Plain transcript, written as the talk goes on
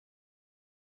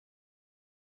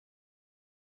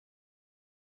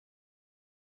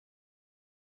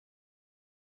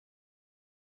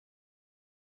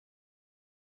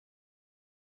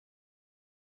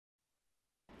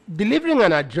Delivering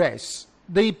an address,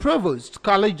 the Provost,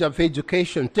 College of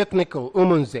Education, Technical,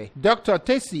 Umunze, Dr.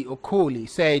 Tesi Okoli,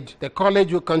 said the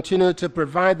college will continue to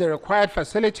provide the required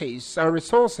facilities and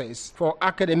resources for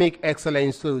academic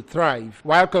excellence to thrive.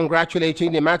 While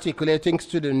congratulating the matriculating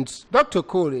students, Dr.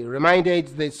 Okoli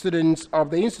reminded the students of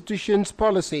the institution's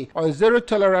policy on zero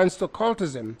tolerance to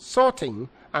cultism, sorting,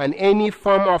 and any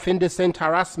form of indecent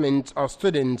harassment of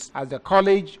students, as the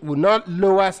college will not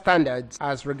lower standards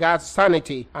as regards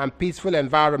sanity and peaceful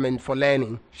environment for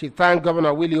learning. She thanked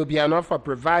Governor Willie Obiano for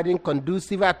providing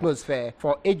conducive atmosphere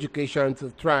for education to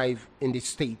thrive in the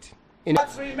state.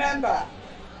 But remember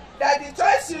that the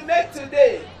choice you make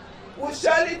today will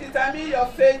surely determine your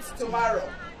fate tomorrow.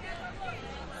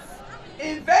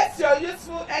 Invest your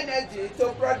useful energy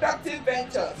to productive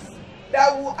ventures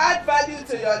that will add value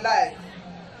to your life.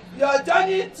 Your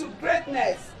journey to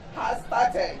greatness has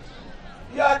started.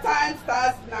 Your time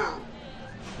starts now.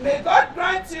 May God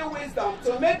grant you wisdom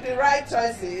to make the right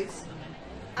choices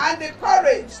and the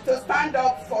courage to stand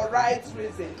up for right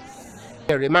reasons.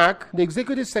 A remark, the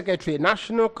Executive Secretary,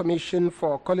 National Commission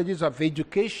for Colleges of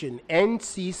Education,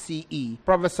 NCCE,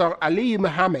 Professor Ali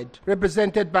Mohammed,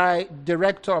 represented by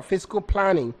Director of Fiscal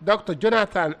Planning, Dr.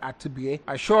 Jonathan Atubie,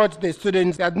 assured the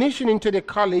students that admission into the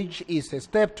college is a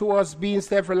step towards being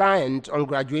self-reliant on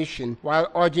graduation,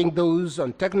 while urging those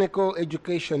on technical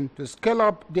education to scale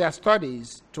up their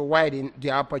studies to widen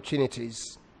their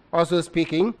opportunities. Also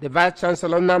speaking, the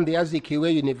Vice-Chancellor Nnamdi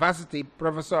Azikiwe University,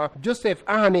 Professor Joseph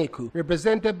Ahaneku,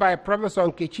 represented by Professor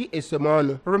Nkechi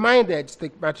Esomonu, reminded the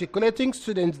matriculating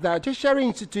students that tertiary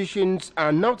institutions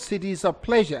are not cities of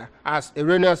pleasure, as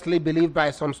erroneously believed by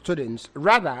some students.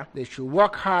 Rather, they should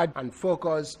work hard and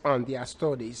focus on their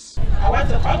studies. I want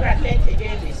to congratulate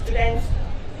again the students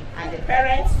and the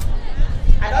parents,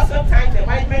 and also thank the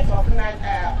management of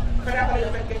Federal College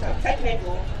of Education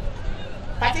Technical,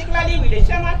 particularly with the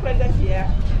chairman present here,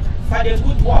 for the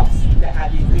good works they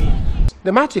have been doing.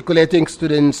 The matriculating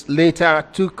students later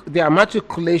took their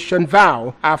matriculation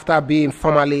vow after being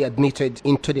formally admitted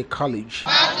into the college.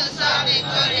 How to serve the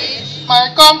college,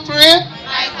 my country,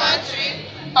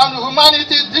 and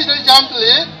humanity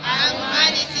diligently,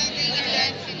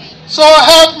 so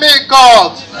help me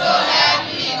God. So help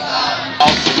me God. A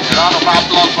round of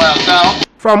applause for yourself.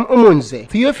 From Umunze,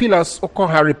 Theophilus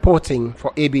Okoha reporting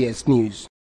for ABS News.